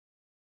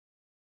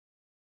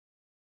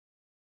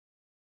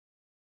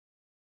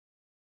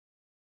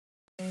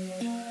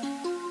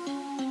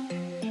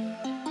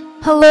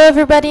Hello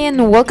everybody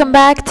and welcome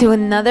back to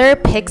another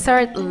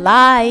PicsArt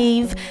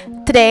Live.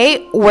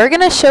 Today we're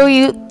gonna show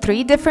you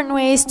 3 different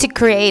ways to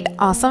create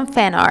awesome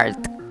fan art.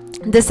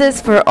 This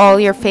is for all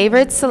your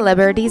favorite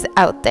celebrities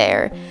out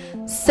there.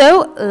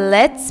 So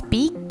let's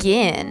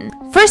begin.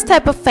 First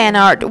type of fan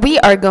art we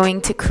are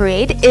going to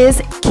create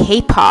is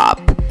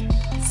K-pop.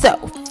 So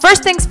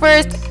first things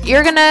first,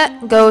 you're gonna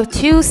go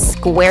to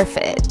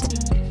SquareFit.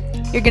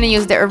 You're gonna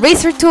use the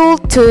eraser tool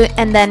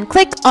and then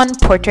click on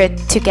portrait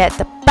to get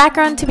the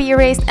background to be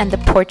erased and the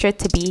portrait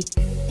to be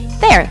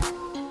there.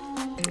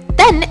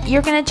 Then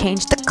you're gonna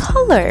change the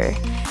color.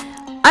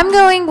 I'm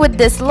going with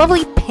this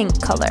lovely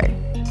pink color.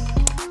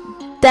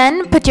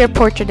 Then put your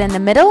portrait in the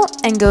middle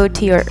and go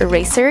to your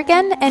eraser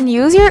again and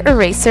use your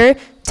eraser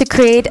to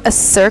create a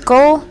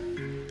circle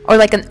or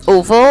like an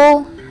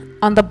oval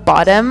on the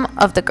bottom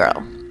of the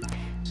girl.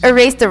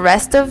 Erase the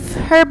rest of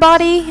her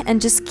body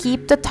and just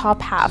keep the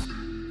top half.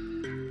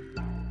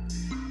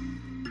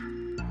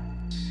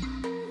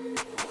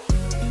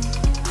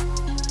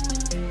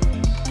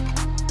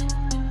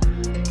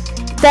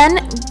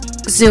 Then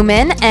zoom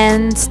in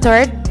and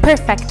start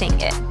perfecting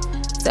it.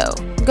 So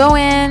go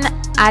in,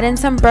 add in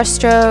some brush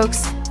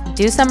strokes,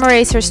 do some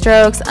eraser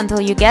strokes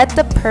until you get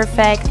the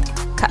perfect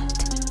cut.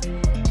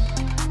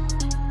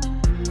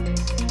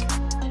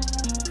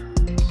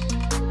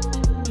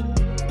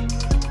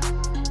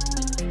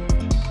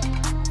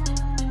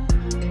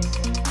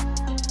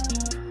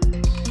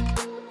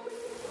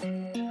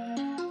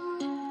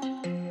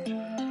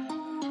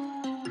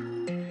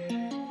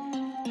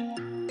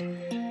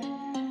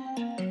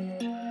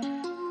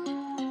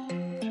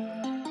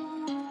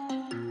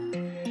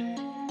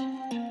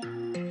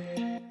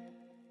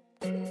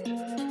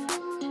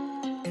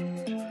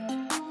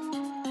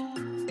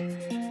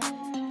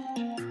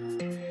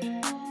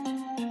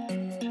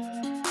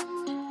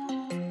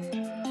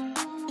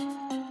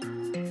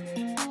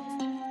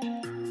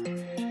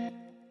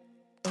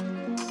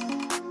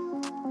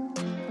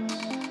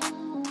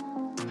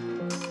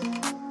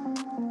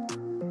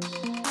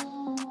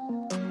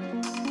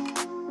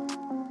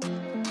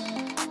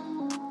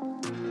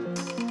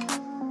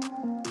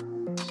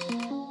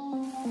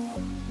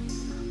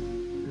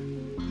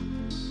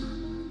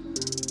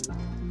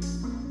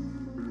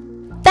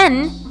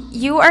 Then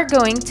you are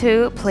going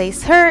to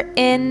place her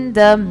in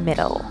the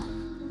middle.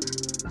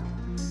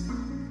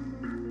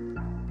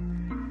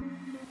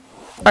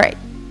 Alright,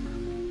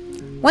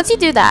 once you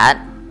do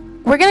that,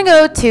 we're gonna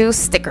go to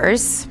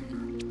stickers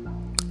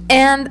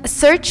and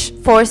search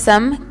for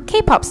some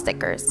K-pop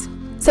stickers.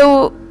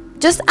 So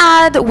just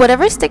add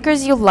whatever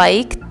stickers you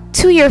like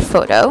to your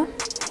photo.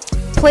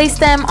 Place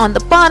them on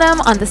the bottom,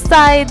 on the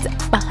sides,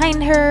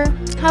 behind her,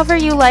 however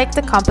you like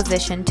the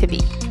composition to be.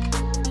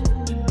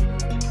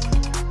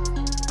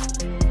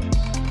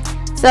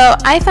 So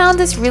I found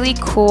this really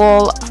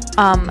cool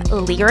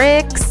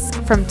lyrics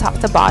from top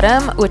to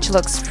bottom, which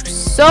looks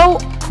so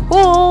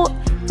cool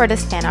for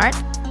this fan art.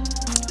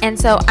 And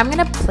so I'm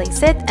gonna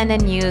place it and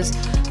then use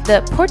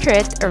the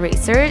portrait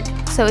eraser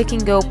so it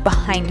can go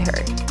behind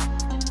her.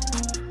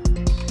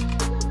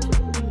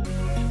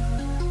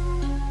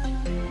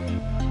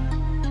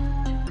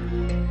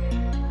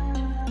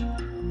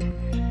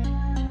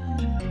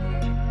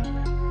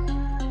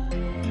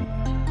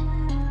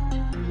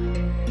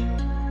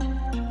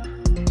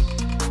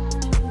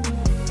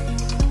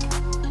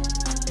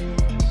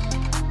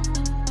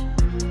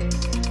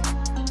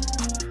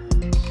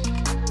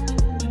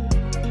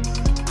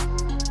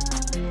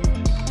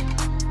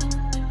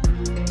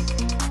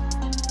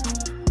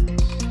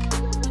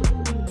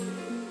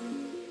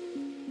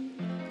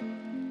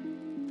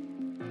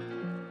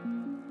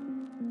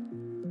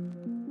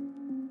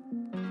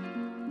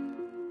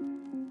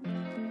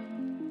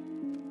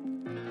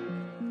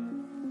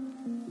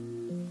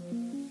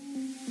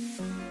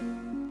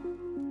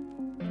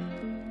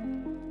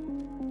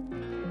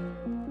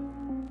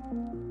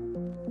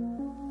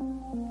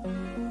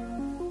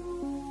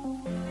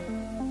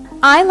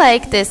 I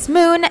like this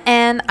moon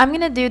and I'm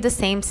gonna do the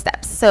same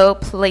steps. So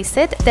place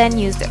it, then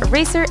use the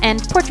eraser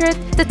and portrait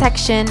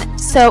detection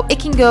so it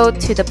can go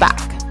to the back.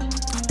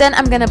 Then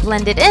I'm gonna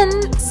blend it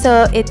in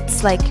so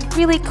it's like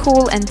really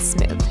cool and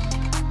smooth.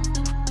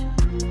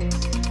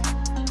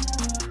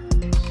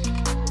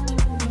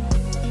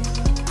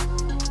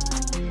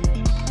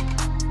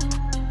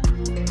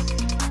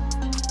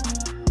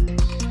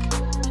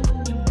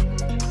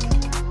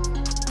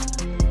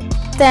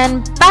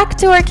 Then back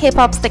to our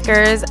K-pop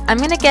stickers, I'm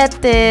gonna get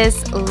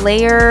this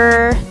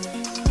layer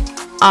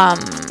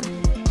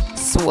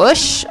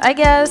swoosh, I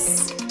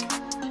guess,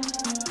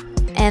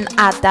 and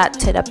add that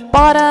to the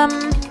bottom,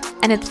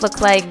 and it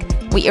looked like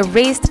we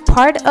erased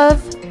part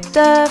of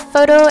the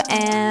photo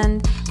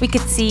and we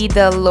could see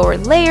the lower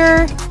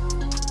layer.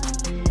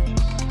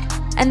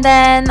 And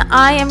then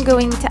I am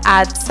going to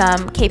add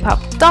some K-pop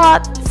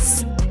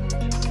dots.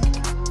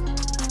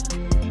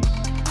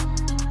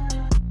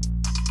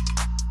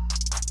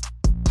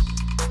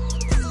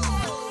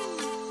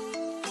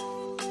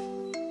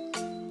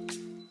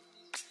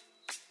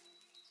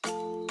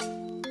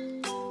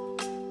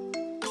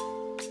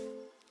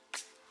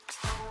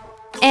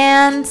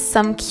 and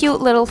some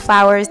cute little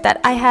flowers that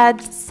I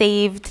had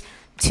saved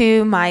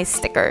to my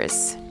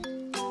stickers.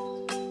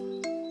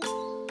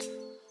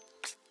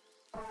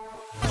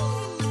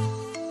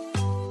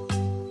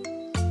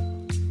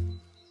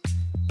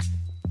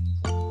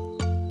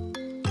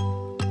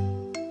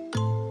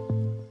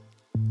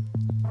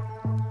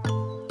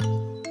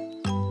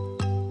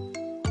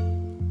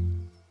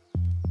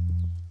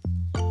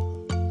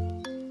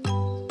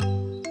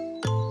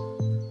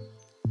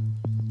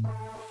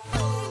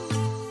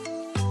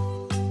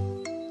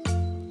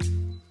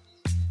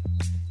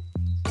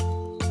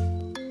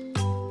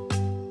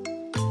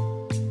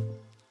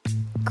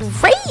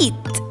 Great!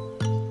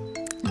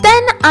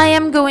 Then I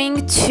am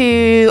going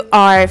to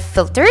our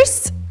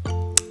filters,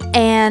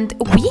 and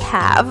we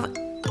have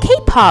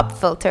K-pop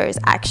filters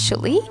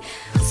actually.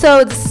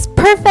 So this is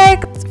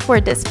perfect for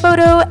this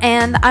photo,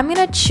 and I'm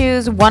gonna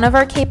choose one of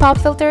our K-pop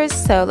filters.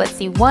 So let's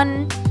see,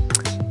 1,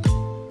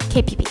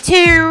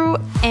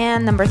 KPP2,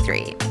 and number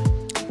 3.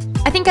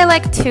 I think I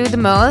like 2 the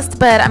most,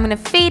 but I'm gonna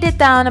fade it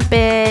down a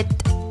bit.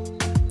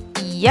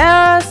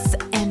 Yes,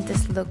 and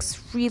this looks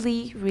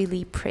really,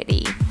 really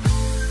pretty.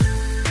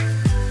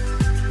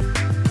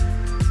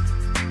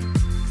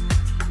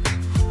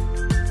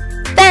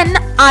 Then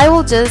I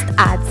will just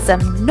add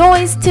some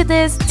noise to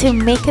this to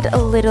make it a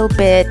little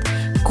bit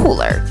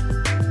cooler.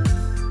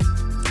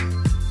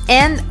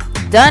 And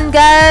done,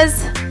 guys!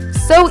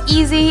 So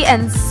easy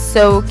and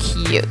so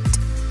cute.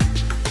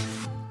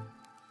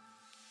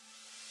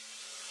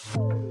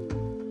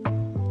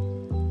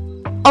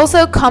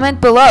 Also,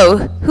 comment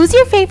below, who's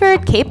your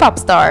favorite K-pop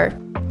star?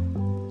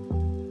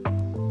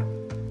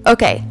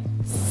 Okay.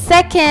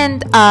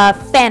 Second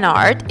fan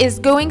art is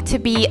going to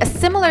be a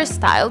similar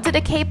style to the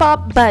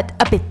K-pop, but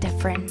a bit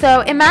different. So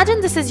imagine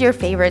this is your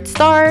favorite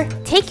star.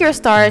 Take your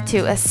star to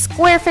a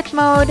square fit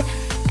mode,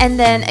 and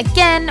then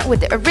again with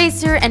the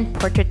eraser and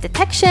portrait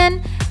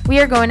detection, we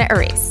are going to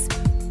erase.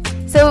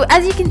 So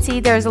as you can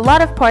see, there's a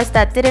lot of parts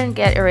that didn't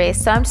get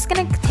erased, so I'm just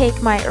gonna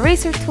take my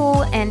eraser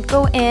tool and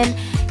go in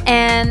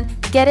and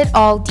get it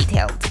all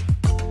detailed.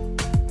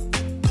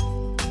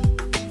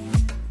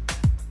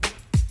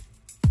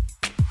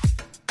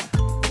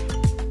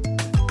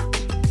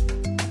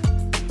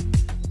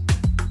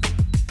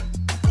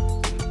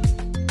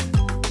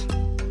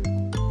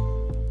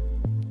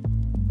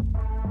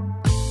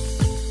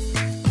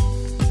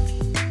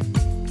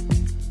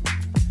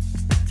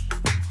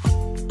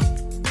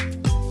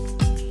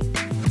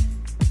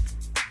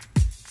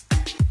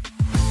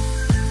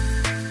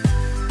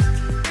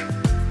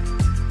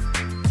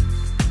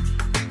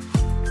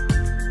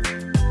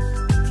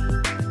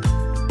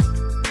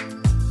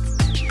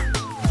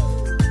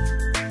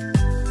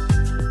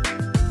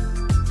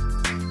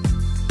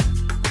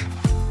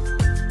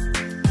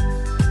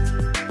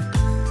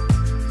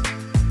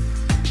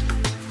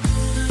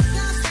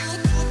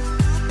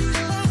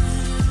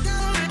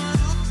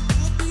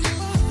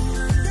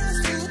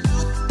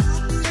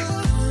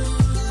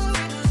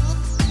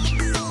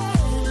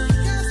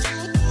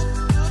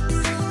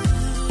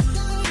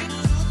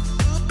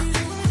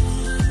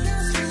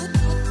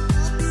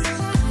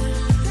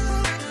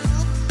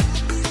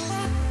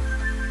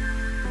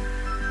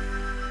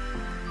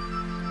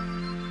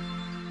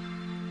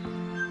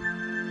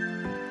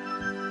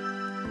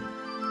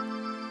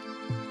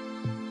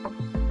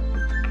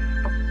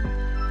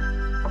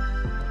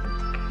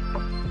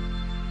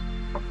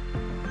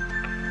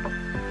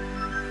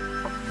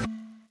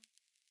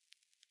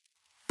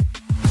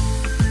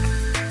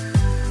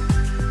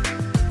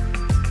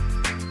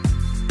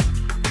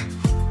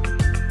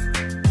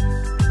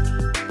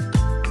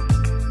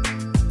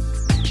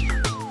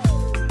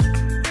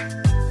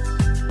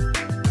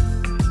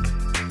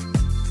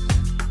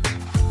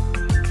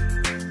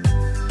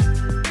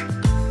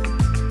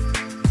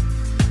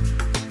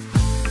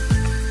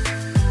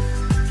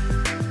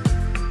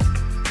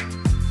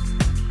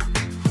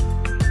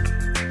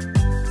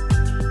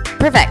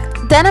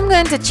 Perfect. Then I'm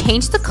going to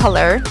change the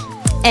color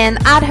and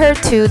add her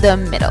to the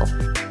middle.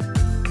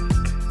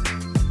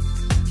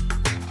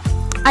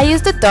 I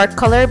used a dark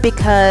color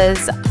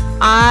because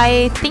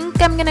I think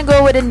I'm gonna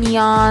go with a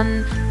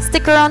neon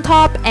sticker on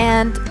top,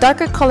 and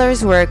darker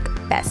colors work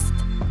best.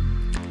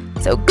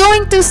 So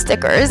going to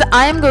stickers,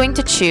 I am going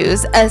to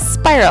choose a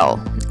spiral,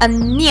 a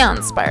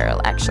neon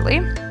spiral actually.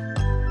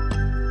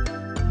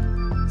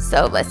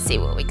 So let's see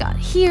what we got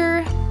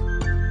here.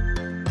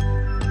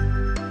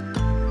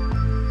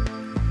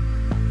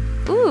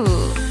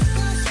 Ooh,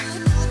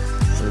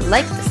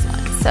 like this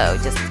one. So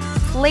just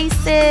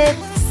place it,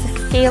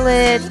 scale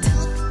it,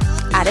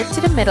 add it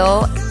to the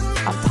middle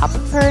on top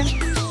of her,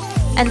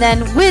 and then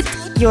with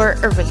your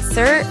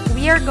eraser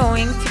we are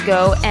going to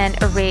go and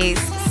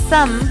erase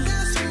some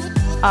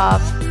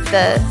of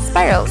the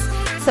spirals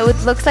so it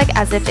looks like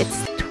as if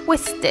it's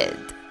twisted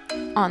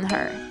on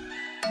her.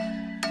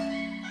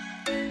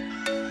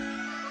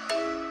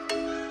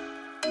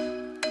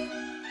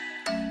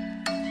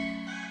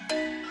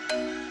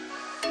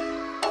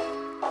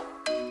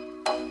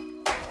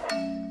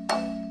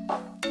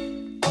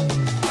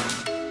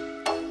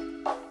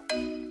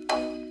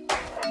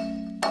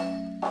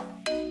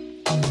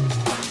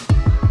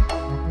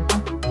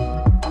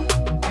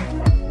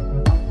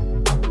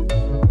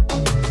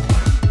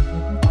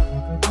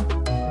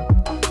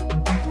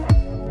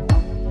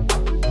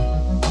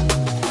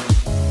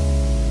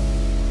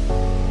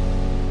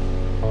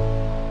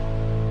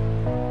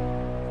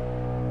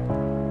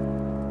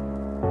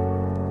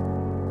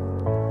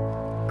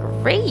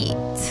 Great!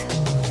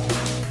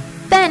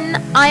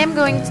 Then I am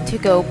going to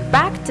go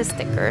back to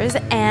stickers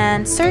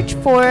and search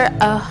for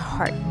a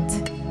heart.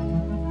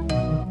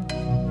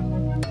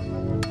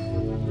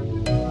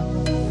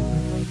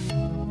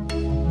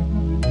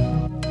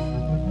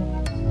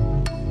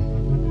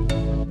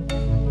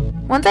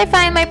 Once I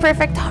find my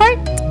perfect heart,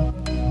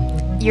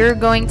 you're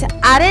going to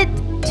add it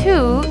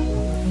to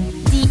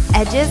the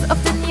edges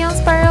of the neon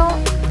spiral.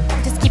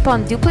 Just keep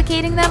on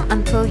duplicating them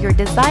until you're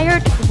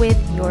desired with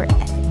your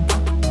edit.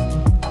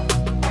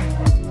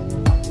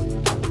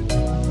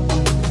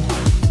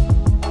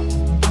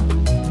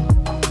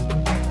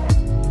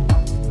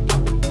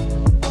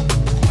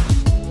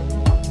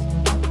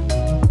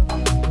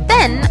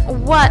 Then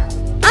what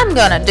I'm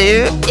gonna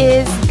do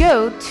is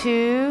go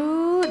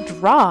to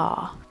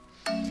draw.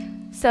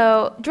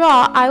 So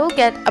draw, I will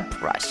get a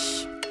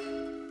brush.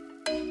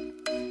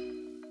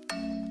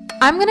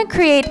 I'm gonna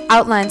create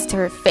outlines to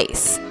her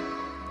face.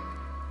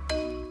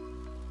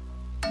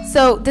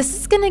 So this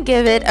is gonna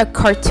give it a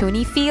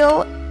cartoony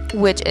feel,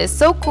 which is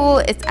so cool.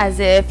 It's as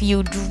if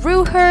you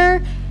drew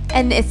her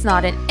and it's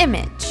not an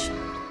image.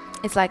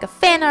 It's like a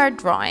fan art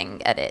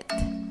drawing edit.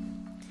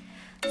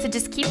 So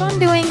just keep on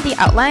doing the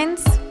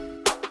outlines.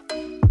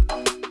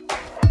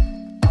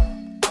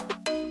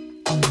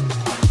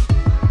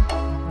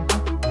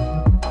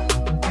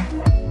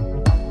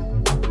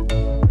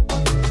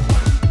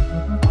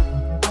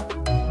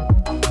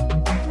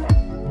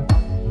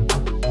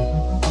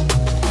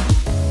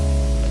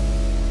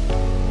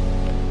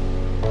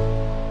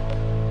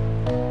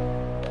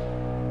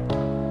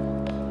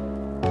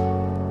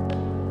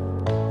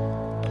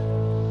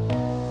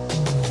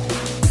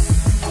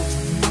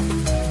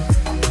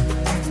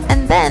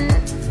 Then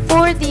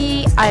for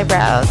the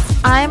eyebrows,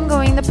 I'm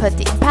going to put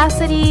the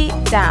opacity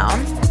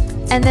down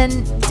and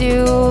then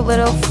do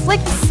little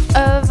flicks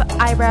of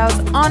eyebrows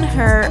on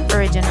her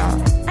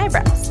original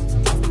eyebrows.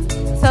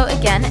 So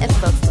again, it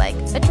looks like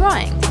a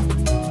drawing.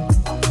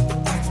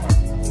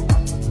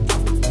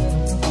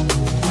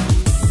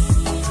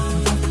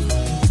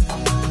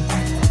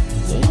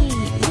 Yay,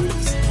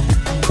 oops,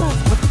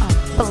 eyebrows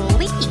look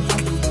oblique.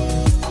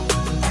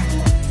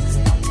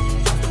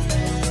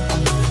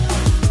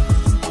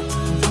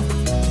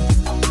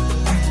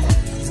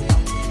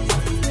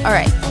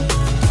 Alright,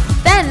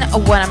 then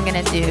what I'm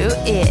gonna do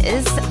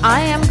is I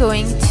am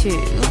going to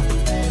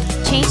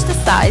change the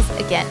size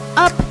again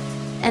up,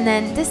 and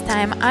then this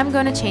time I'm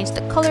going to change the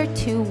color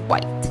to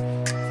white.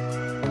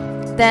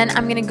 Then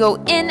I'm gonna go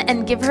in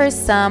and give her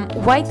some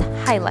white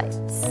highlights.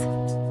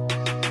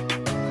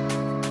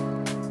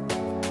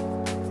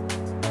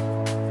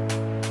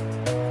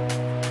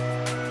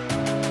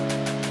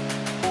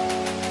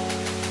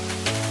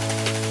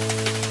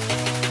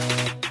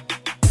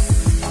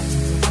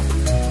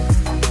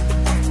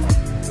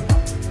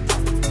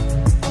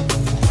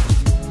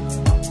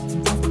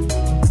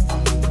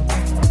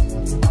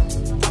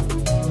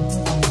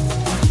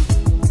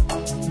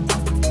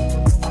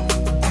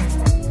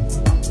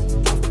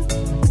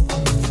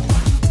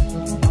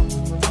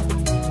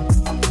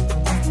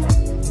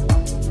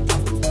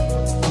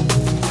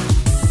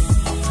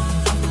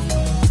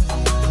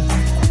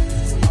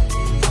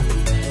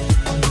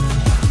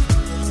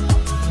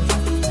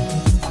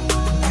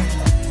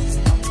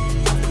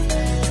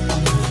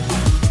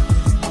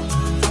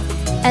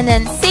 And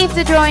then save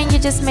the drawing you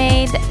just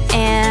made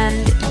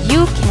and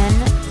you can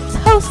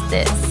post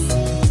this.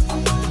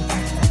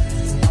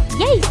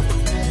 Yay!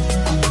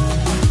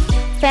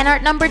 Fan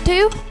art number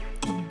 2,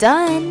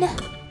 done.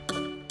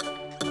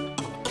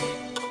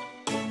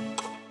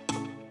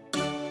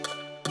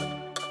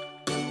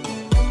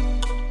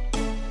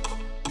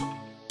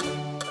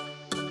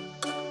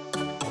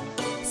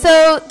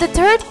 So the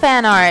third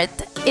fan art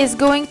is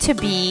going to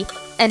be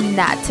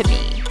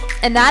anatomy.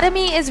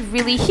 Anatomy is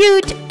really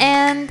huge,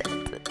 and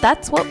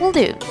that's what we'll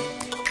do.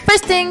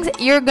 First things,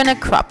 you're gonna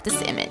crop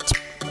this image.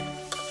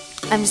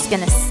 I'm just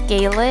gonna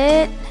scale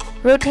it,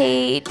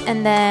 rotate,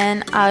 and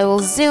then I will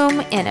zoom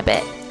in a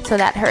bit so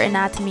that her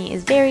anatomy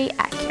is very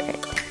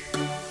accurate.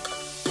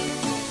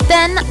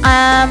 Then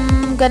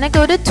I'm gonna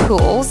go to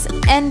tools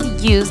and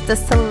use the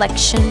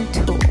selection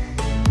tool.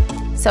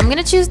 So I'm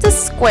gonna choose the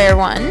square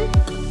one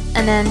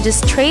and then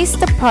just trace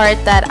the part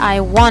that I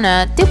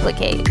wanna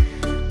duplicate.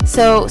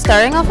 So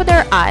starting off with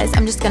her eyes,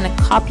 I'm just gonna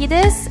copy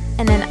this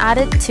and then add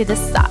it to the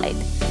side.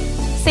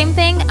 Same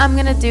thing, I'm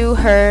gonna do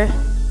her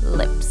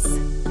lips.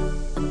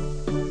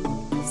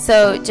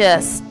 So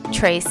just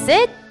trace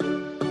it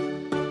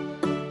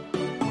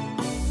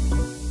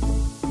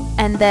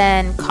and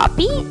then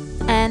copy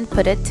and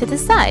put it to the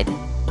side.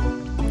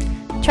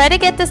 Try to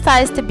get the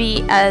size to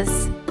be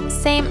as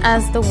same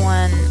as the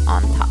one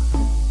on top.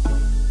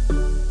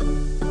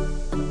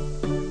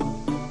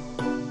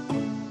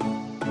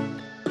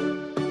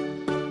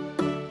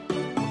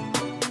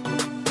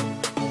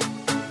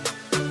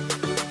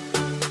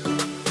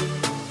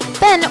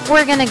 Then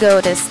we're gonna go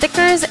to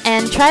stickers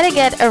and try to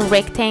get a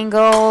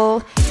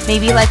rectangle,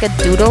 maybe like a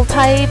doodle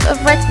type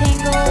of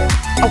rectangle,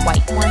 a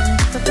white one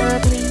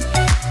preferably.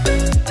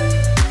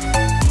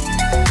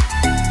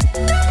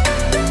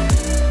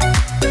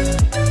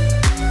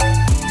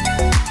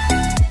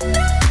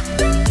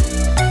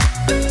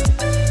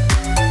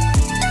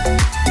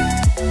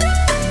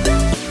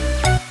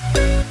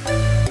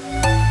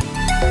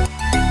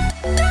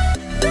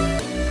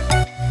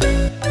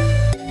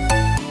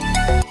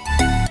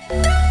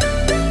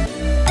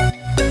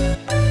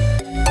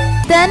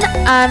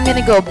 I'm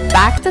gonna go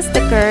back to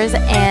stickers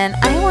and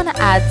I want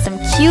to add some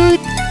cute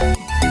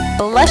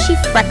blushy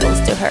freckles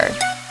to her.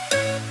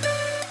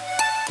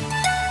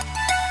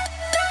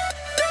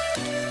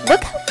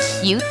 Look how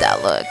cute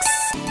that looks.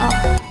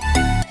 Oh.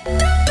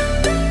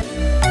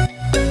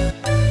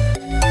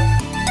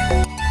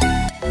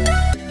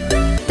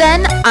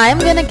 Then I'm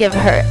gonna give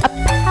her a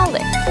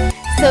palette.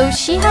 So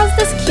she has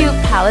this cute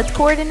palette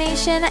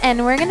coordination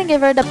and we're gonna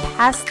give her the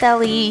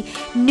pastel-y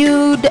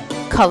nude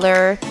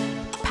color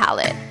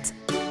palette.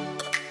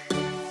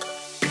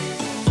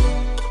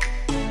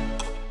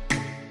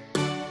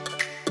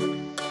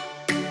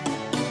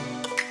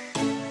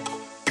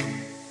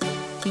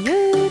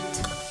 Cute.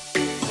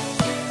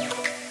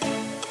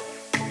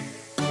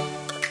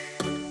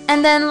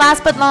 And then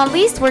last but not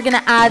least, we're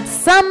gonna add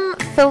some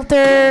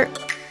filter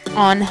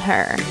on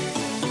her.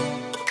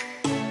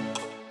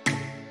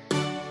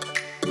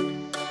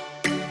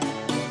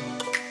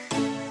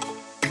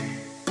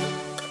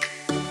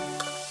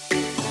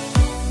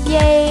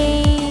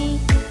 Yay!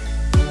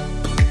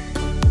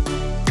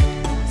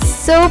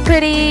 So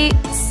pretty,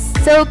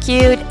 so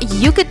cute.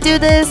 You could do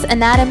this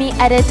anatomy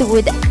edit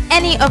with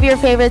any of your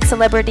favorite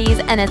celebrities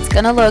and it's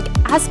gonna look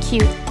as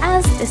cute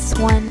as this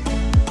one.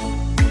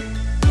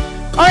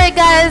 Alright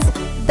guys,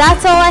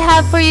 that's all I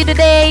have for you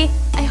today.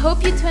 I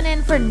hope you tune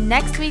in for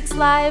next week's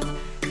live.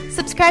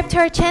 Subscribe to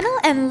our channel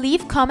and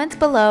leave comments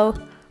below.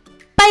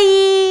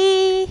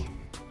 Bye!